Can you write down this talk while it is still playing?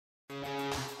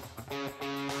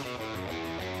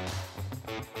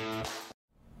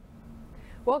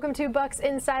Welcome to Bucs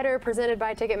Insider, presented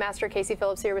by Ticketmaster. Casey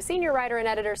Phillips here with senior writer and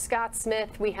editor Scott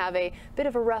Smith. We have a bit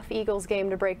of a rough Eagles game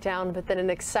to break down, but then an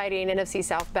exciting NFC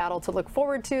South battle to look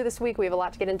forward to this week. We have a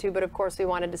lot to get into, but of course we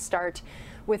wanted to start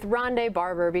with Rondé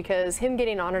Barber because him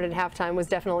getting honored at halftime was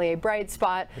definitely a bright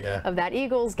spot of that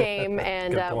Eagles game,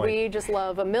 and we just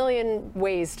love a million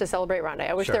ways to celebrate Rondé.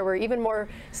 I wish there were even more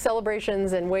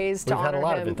celebrations and ways to honor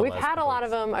him. We've had a lot of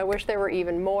them. I wish there were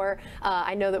even more.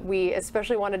 I know that we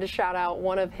especially wanted to shout out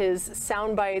one of his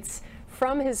sound bites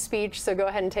from his speech, so go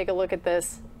ahead and take a look at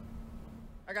this.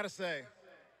 I gotta say,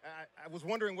 I was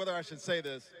wondering whether I should say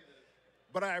this,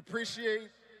 but I appreciate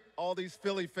all these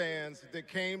Philly fans that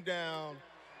came down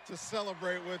to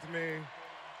celebrate with me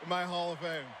in my Hall of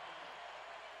Fame.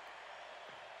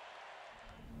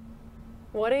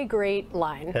 What a great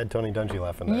line. Had Tony Dungy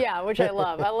laughing there. Yeah, which I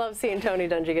love. I love seeing Tony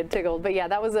Dungy get tickled. But yeah,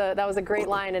 that was a great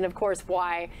line, and of course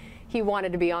why he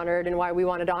wanted to be honored and why we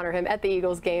wanted to honor him at the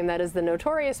Eagles game. That is the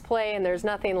notorious play, and there's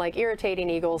nothing like irritating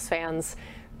Eagles fans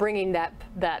bringing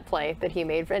that play that he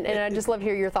made. And I just love to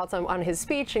hear your thoughts on his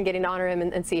speech and getting to honor him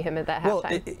and see him at that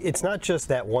halftime. Well, it's not just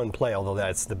that one play, although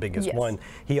that's the biggest one.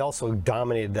 He also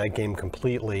dominated that game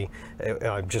completely,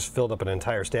 just filled up an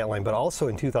entire stat line. But also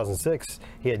in 2006,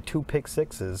 he had 2 pick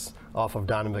sixes off of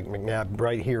Donovan McNabb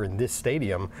right here in this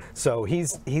stadium. So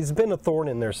he's been a thorn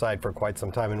in their side for quite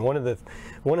some time. And one of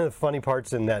the funny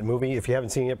parts in that movie, if you haven't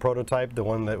seen it, Prototype, the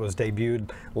one that was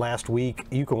debuted last week,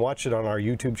 you can watch it on our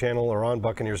YouTube channel or on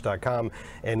Buccaneers.com.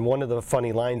 And one of the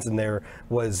funny lines in there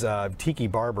was Tiki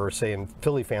Barber saying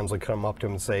Philly fans would come up to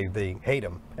him and say they hate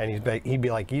him, and he'd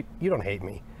be like, you don't hate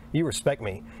me. You respect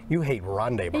me. You hate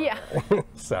Rondé Barber. Yeah.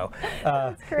 So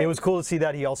it was cool to see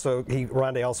that.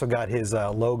 Rondé also got his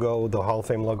logo, the Hall of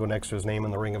Fame logo next to his name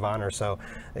in the Ring of Honor. So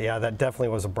yeah, that definitely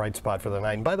was a bright spot for the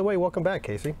night. And by the way, welcome back,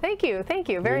 Casey. Thank you. Thank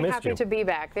you. Very happy to be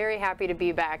back. Very happy to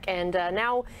be back. And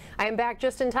now I am back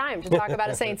just in time to talk about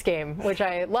a Saints game, which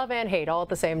I love and hate all at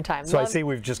the same time. So I see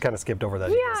we've just kind of skipped over that.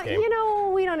 Yeah, game. you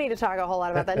know, we don't need to talk a whole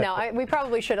lot about that. No, we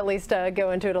probably should at least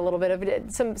go into it a little bit of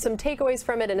it. Some takeaways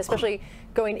from it, and especially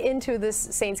going into this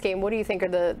Saints game, what do you think are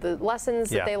the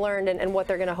lessons that they learned and what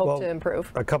they're going to hope to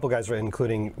improve? A couple guys,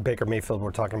 including Baker Mayfield,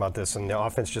 were talking about this, and the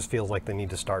offense just feels like they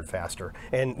need to start faster.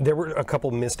 And there were a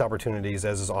couple missed opportunities,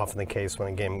 as is often the case when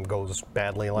a game goes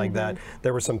badly like that.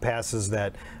 There were some passes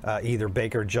that either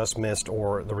Baker just missed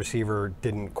or the receiver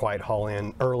didn't quite haul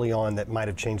in early on that might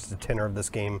have changed the tenor of this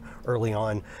game early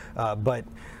on. But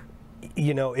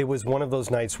you know, it was one of those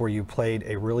nights where you played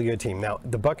a really good team. Now,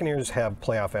 the Buccaneers have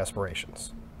playoff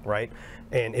aspirations, right?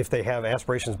 And if they have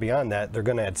aspirations beyond that, they're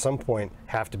going to at some point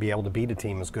have to be able to beat a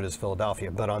team as good as Philadelphia.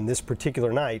 But on this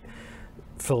particular night,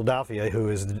 Philadelphia,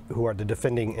 who are the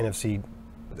defending NFC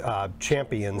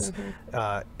champions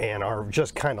and are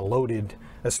just kind of loaded,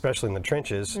 especially in the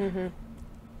trenches,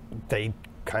 they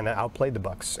kind of outplayed the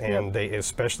Bucs, and they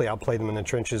especially outplayed them in the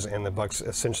trenches, and the Bucs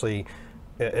essentially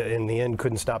in the end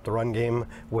couldn't stop the run game,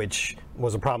 which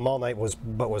was a problem all night,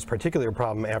 but was particularly a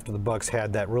problem after the Bucs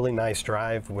had that really nice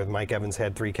drive with Mike Evans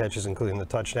had 3 catches, including the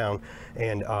touchdown,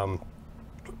 and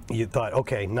you thought,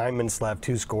 okay, 9 minutes left,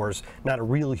 2 scores, not a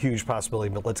real huge possibility,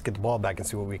 but let's get the ball back and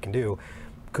see what we can do.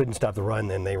 Couldn't stop the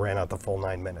run, and they ran out the full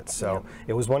 9 minutes. So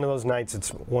it was one of those nights.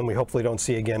 It's one we hopefully don't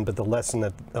see again, but the lesson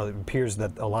that appears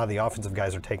that a lot of the offensive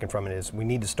guys are taking from it is we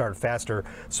need to start faster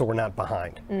so we're not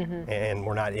behind, and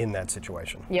we're not in that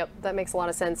situation. Yep, that makes a lot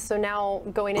of sense. So now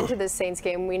going into this Saints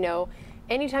game, we know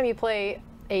anytime you play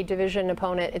a division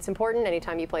opponent, it's important.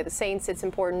 Anytime you play the Saints, it's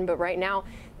important. But right now,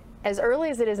 as early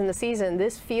as it is in the season,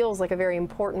 this feels like a very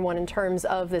important one in terms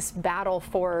of this battle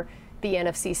for the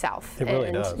NFC South. It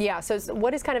really does. Yeah, so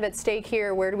what is kind of at stake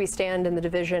here? Where do we stand in the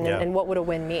division, and what would a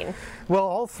win mean? Well,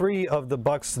 all 3 of the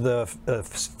Bucs, the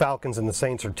Falcons, and the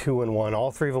Saints are 2-1.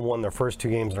 All 3 of them won their first 2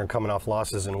 games and are coming off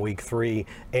losses in week 3.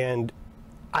 And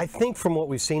I think from what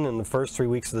we've seen in the first 3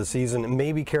 weeks of the season,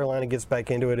 maybe Carolina gets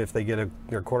back into it if they get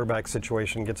their quarterback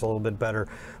situation gets a little bit better,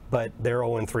 but they're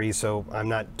 0-3, so I'm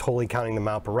not totally counting them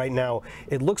out. But right now,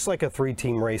 it looks like a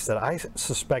 3-team race that I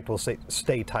suspect will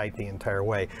stay tight the entire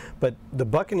way. But the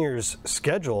Buccaneers'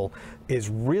 schedule is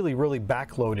really, really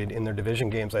backloaded in their division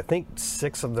games. I think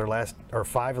 5 of their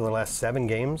last 7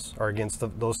 games are against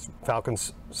those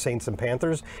Falcons, Saints, and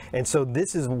Panthers. And so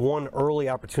this is one early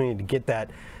opportunity to get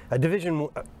that. A division,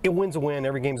 it wins a win.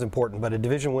 Every game's important, but a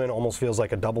division win almost feels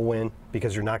like a double win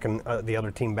because you're knocking the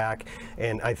other team back.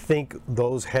 And I think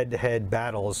those head-to-head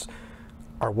battles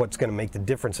are what's going to make the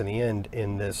difference in the end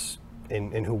in this,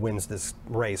 in who wins this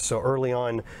race. So early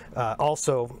on,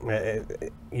 also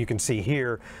you can see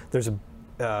here there's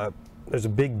a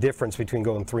big difference between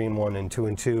going 3-1 and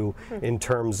 2-2 in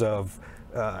terms of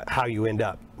how you end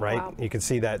up, right? Wow. You can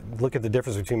see that. Look at the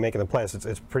difference between making the playoffs.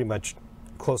 It's pretty much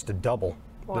close to double.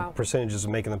 Wow. The percentages of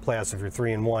making the playoffs if you're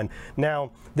 3-1.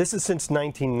 Now, this is since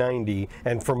 1990,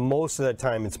 and for most of that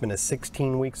time, it's been a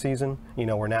 16-week season. You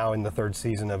know, we're now in the third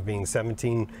season of being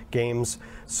 17 games.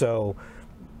 So,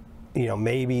 you know,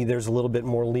 maybe there's a little bit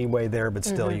more leeway there, but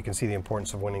still, you can see the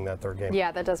importance of winning that third game.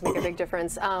 Yeah, that does make a big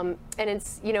difference. And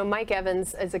it's, you know, Mike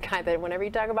Evans is a guy that whenever you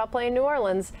talk about playing New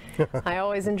Orleans, I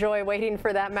always enjoy waiting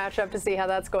for that matchup to see how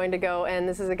that's going to go. And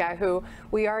this is a guy who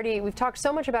we've talked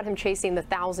so much about him chasing the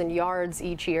 1,000 yards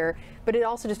each year, but it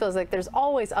also just feels like there's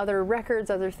always other records,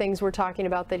 other things we're talking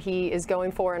about that he is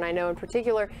going for. And I know in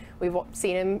particular, we've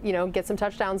seen him, you know, get some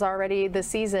touchdowns already this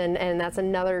season, and that's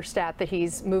another stat that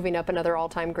he's moving up another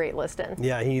all-time great list in.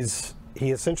 Yeah,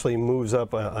 he essentially moves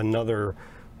up another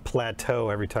plateau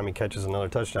every time he catches another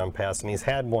touchdown pass, and he's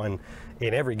had one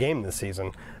in every game this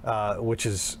season, which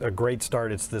is a great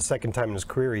start. It's the second time in his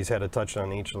career he's had a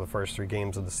touchdown in each of the first 3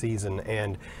 games of the season,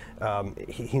 and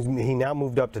he now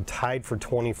moved up to tied for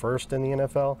 21st in the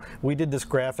NFL. We did this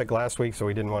graphic last week, so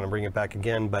we didn't want to bring it back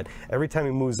again, but every time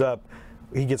he moves up,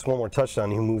 he gets one more touchdown,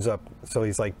 he moves up. So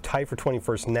he's like tied for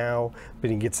 21st now, but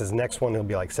he gets his next one, he'll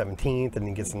be like 17th, and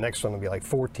he gets the next one, he'll be like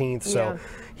 14th. So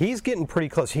he's getting pretty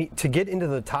close. To get into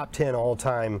the top 10 all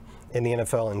time in the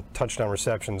NFL in touchdown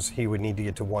receptions, he would need to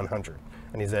get to 100.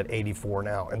 And he's at 84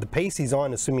 now. And the pace he's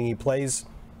on, assuming he plays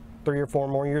 3 or 4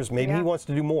 more years, maybe he wants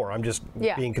to do more. I'm just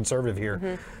being conservative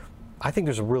here. I think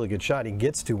there's a really good shot he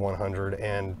gets to 100,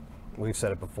 and we've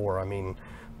said it before. I mean,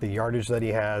 the yardage that he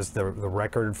has, the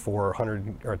record for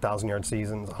 100 or 1,000-yard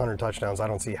seasons, 100 touchdowns, I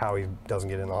don't see how he doesn't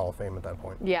get in the Hall of Fame at that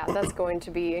point. Yeah, that's going to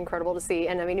be incredible to see.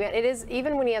 And I mean, it is,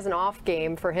 even when he has an off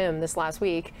game for him this last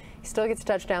week, he still gets a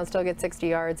touchdown, still gets 60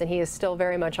 yards, and he is still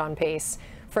very much on pace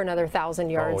for another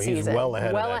 1,000-yard season. He's well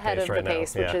ahead of the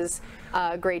pace, which is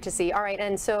great to see. All right,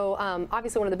 and so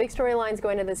obviously one of the big storylines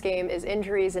going into this game is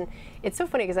injuries, and it's so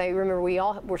funny because I remember we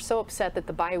all were so upset that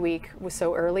the bye week was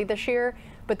so early this year,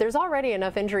 but there's already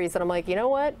enough injuries that I'm like, you know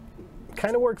what?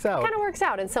 Kind of works out. Kind of works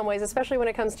out in some ways, especially when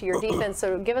it comes to your defense.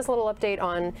 So give us a little update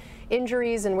on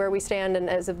injuries and where we stand. And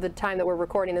as of the time that we're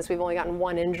recording this, we've only gotten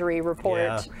 1 injury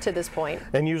report to this point.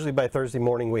 And usually by Thursday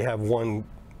morning we have one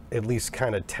at least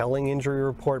kind of telling injury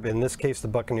report. But in this case, the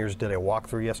Buccaneers did a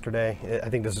walkthrough yesterday. I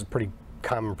think this is pretty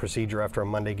common procedure after a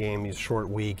Monday game. It's a short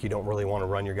week. You don't really want to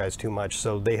run your guys too much.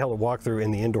 So they held a walkthrough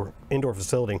in the indoor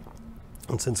facility.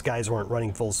 And since guys weren't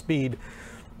running full speed,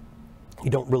 you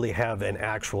don't really have an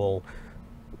actual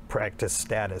practice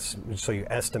status. So you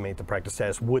estimate the practice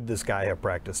status. Would this guy have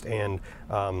practiced? And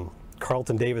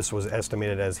Carlton Davis was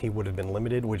estimated as he would have been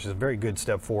limited, which is a very good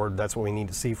step forward. That's what we need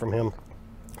to see from him.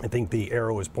 I think the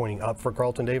arrow is pointing up for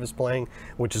Carlton Davis playing,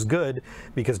 which is good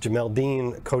because Jamel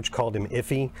Dean, coach, called him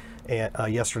iffy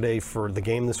yesterday for the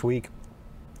game this week.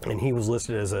 And he was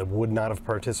listed as a would not have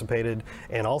participated.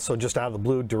 And also, just out of the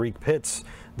blue, Derek Pitts,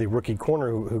 the rookie corner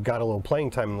who got a little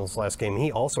playing time in this last game,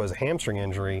 he also has a hamstring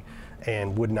injury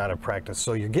and would not have practiced.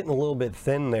 So you're getting a little bit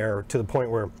thin there to the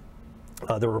point where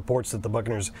there are reports that the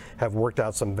Buccaneers have worked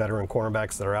out some veteran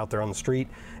cornerbacks that are out there on the street.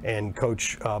 And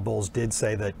Coach Bowles did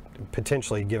say that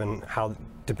potentially,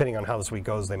 depending on how this week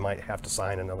goes, they might have to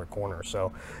sign another corner.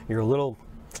 So you're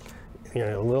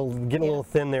getting a little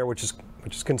thin there, which is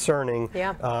concerning.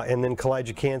 Yeah. And then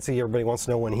Kalijah Kancey, everybody wants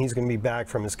to know when he's going to be back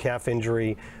from his calf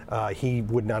injury. He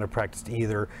would not have practiced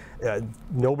either.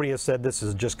 Nobody has said this,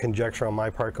 is just conjecture on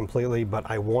my part completely, but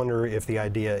I wonder if the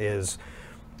idea is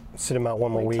sit him out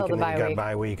one more week and then you got a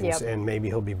bye week, and maybe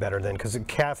he'll be better then. Because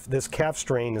this calf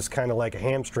strain is kind of like a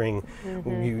hamstring.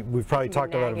 We've probably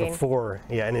talked about it before.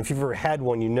 Yeah, and if you've ever had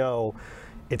one, you know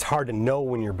it's hard to know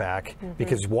when you're back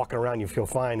because walking around you feel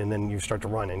fine and then you start to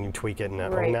run and you tweak it and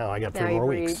oh, now I got 3 more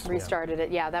weeks. Restarted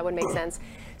it. Yeah, that would make sense.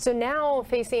 So now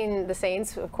facing the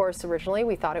Saints, of course, originally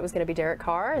we thought it was going to be Derek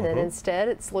Carr, and then instead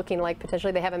it's looking like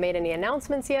potentially they haven't made any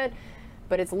announcements yet,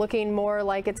 but it's looking more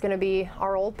like it's going to be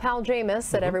our old pal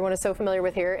Jameis that everyone is so familiar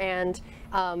with here. And,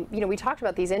 you know, we talked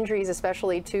about these injuries,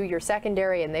 especially to your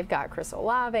secondary, and they've got Chris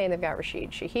Olave, and they've got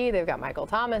Rashid Shaheed, they've got Michael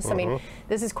Thomas. I mean,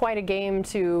 this is quite a game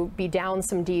to be down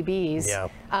some DBs.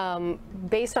 Yeah.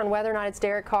 Based on whether or not it's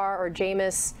Derek Carr or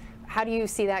Jameis, how do you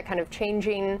see that kind of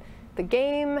changing the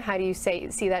game? How do you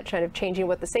see that kind of changing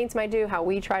what the Saints might do, how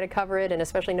we try to cover it, and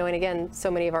especially knowing, again, so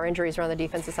many of our injuries are on the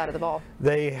defensive side of the ball?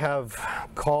 They have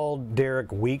called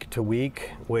Derek week to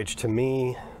week, which to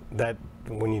me, that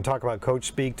when you talk about coach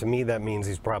speak, to me that means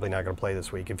he's probably not going to play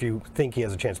this week. If you think he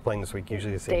has a chance of playing this week,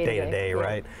 usually it's day to day,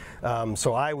 right?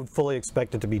 So I would fully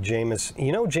expect it to be Jameis.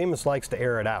 You know, Jameis likes to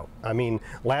air it out. I mean,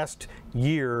 last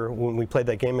year when we played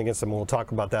that game against him, we'll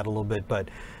talk about that a little bit, but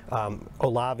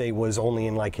Olave was only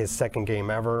in like his second game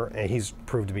ever, and he's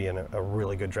proved to be a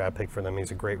really good draft pick for them.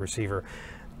 He's a great receiver.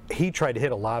 He tried to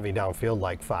hit Olave downfield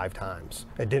like 5 times.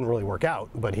 It didn't really work out,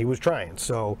 but he was trying.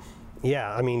 So,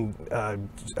 yeah, I mean,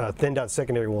 thinned out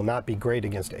secondary will not be great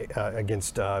against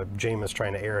Jameis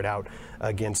trying to air it out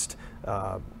against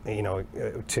to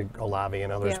Olave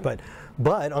and others. Yeah.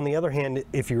 But on the other hand,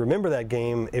 if you remember that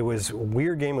game, it was a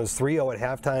weird game. It was 3-0 at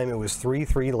halftime. It was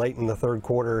 3-3 late in the third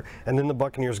quarter, and then the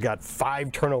Buccaneers got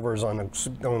 5 turnovers on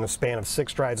a span of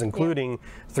 6 drives, including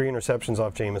 3 interceptions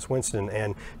off Jameis Winston.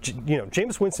 And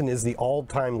Jameis Winston is the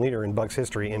all-time leader in Bucs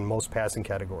history in most passing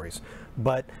categories.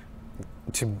 But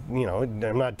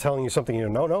I'm not telling you something you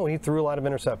don't know. No, he threw a lot of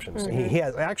interceptions. Mm-hmm. He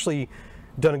has actually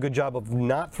done a good job of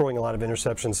not throwing a lot of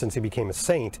interceptions since he became a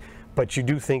Saint, but you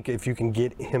do think if you can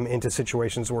get him into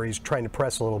situations where he's trying to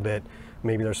press a little bit,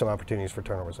 maybe there's some opportunities for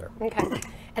turnovers there. Okay.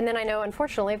 And then I know,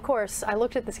 unfortunately, of course, I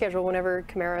looked at the schedule whenever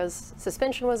Kamara's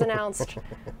suspension was announced,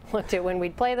 looked at when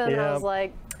we'd play them, and I was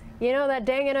like, you know, that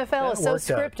dang NFL is so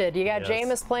scripted. You got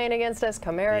Jameis playing against us.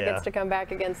 Kamara gets to come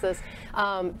back against us.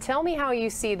 Tell me how you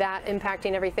see that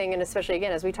impacting everything, and especially,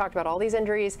 again, as we talked about all these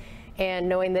injuries and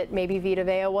knowing that maybe Vita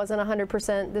Vea wasn't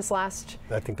 100% this last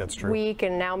week,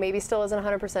 and now maybe still isn't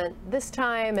 100% this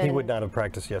time. And he would not have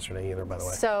practiced yesterday either, by the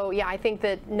way. So, yeah, I think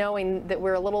that knowing that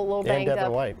we're a little banged up.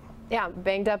 Devin White. Yeah,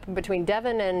 banged up between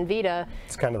Devin and Vita.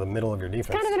 It's kind of the middle of your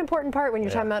defense. Kind of an important part when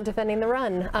you're talking about defending the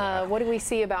run. What do we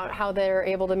see about how they're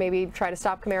able to maybe try to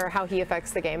stop Kamara, how he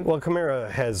affects the game? Well,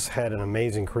 Kamara has had an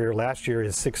amazing career. Last year,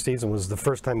 his 6th season was the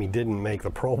first time he didn't make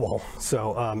the Pro Bowl.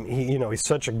 So, he's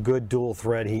such a good dual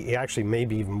threat. He actually may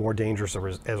be even more dangerous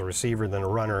as a receiver than a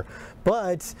runner.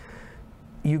 But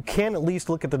you can at least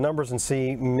look at the numbers and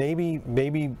see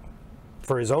maybe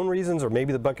for his own reasons, or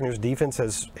maybe the Buccaneers defense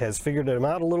has figured him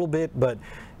out a little bit, but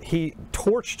he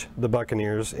torched the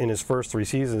Buccaneers in his first 3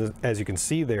 seasons, as you can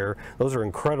see there. Those are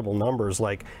incredible numbers.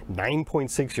 Like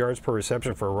 9.6 yards per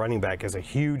reception for a running back is a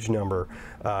huge number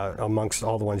amongst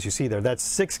all the ones you see there. That's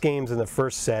 6 games in the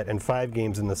first set and 5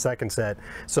 games in the second set.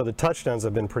 So the touchdowns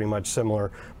have been pretty much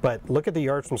similar. But look at the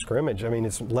yards from scrimmage. I mean,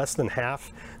 it's less than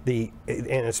half.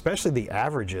 And especially the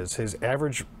averages. His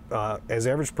average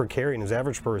per carry and his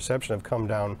average per reception have come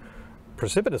down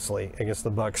precipitously against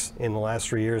the Bucs in the last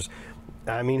 3 years.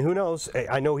 I mean, who knows?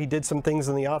 I know he did some things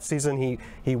in the offseason.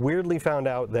 He weirdly found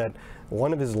out that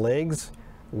one of his legs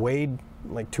weighed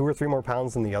like 2 or 3 more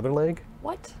pounds than the other leg.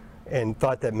 What? And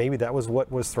thought that maybe that was what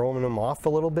was throwing him off a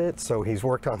little bit, so he's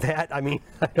worked on that. I mean,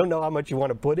 I don't know how much you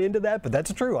want to put into that, but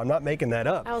that's true. I'm not making that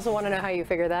up. I also want to know how you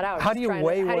figure that out. How do you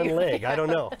weigh one leg? I don't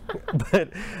know.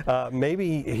 But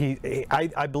maybe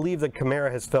I believe that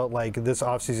Kamara has felt like this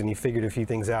offseason he figured a few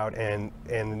things out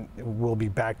and will be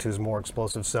back to his more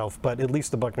explosive self. But at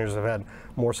least the Buccaneers have had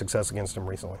more success against him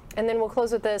recently. And then we'll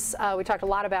close with this. We talked a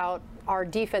lot about our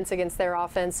defense against their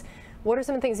offense. What are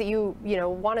some of the things that you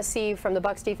want to see from the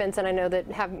Bucs defense, and I know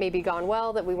that have maybe gone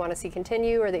well, that we want to see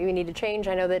continue, or that we need to change?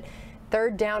 I know that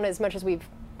third down, as much as we've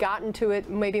gotten to it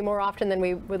maybe more often than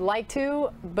we would like to,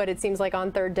 but it seems like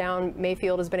on third down,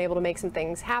 Mayfield has been able to make some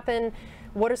things happen.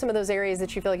 What are some of those areas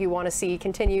that you feel like you want to see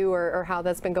continue, or how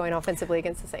that's been going offensively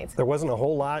against the Saints? There wasn't a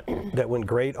whole lot that went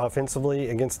great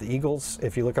offensively against the Eagles,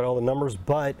 if you look at all the numbers,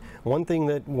 but one thing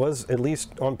that was, at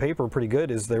least on paper, pretty good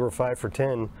is they were 5 for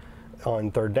 10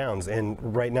 on third downs, and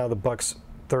right now the Bucs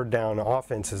third down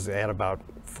offense is at about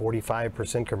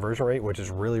 45% conversion rate, which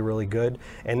is really, really good,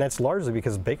 and that's largely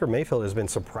because Baker Mayfield has been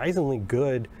surprisingly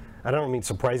good. I don't mean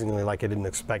surprisingly like I didn't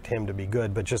expect him to be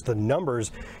good, but just the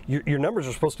numbers, your numbers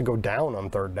are supposed to go down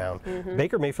on third down. Mm-hmm.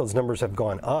 Baker Mayfield's numbers have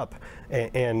gone up,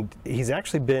 and he's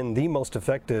actually been the most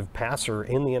effective passer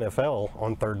in the NFL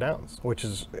on third downs, which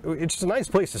is, it's a nice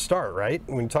place to start, right?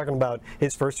 When you're talking about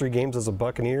his first 3 games as a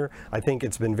Buccaneer, I think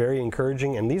it's been very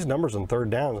encouraging, and these numbers on third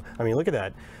down, I mean, look at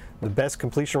that. The best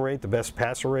completion rate, the best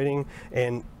passer rating,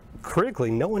 and critically,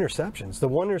 no interceptions. The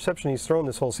one interception he's thrown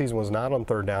this whole season was not on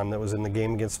third down. That was in the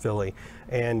game against Philly.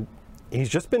 And he's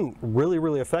just been really,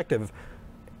 really effective.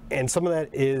 And some of that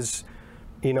is,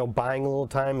 buying a little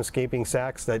time, escaping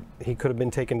sacks that he could have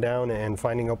been taken down and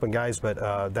finding open guys.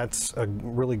 But that's a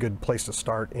really good place to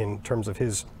start in terms of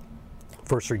his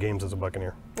first 3 games as a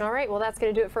Buccaneer. All right, well, that's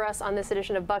going to do it for us on this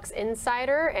edition of Bucs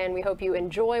Insider. And we hope you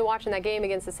enjoy watching that game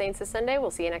against the Saints this Sunday. We'll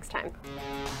see you next time.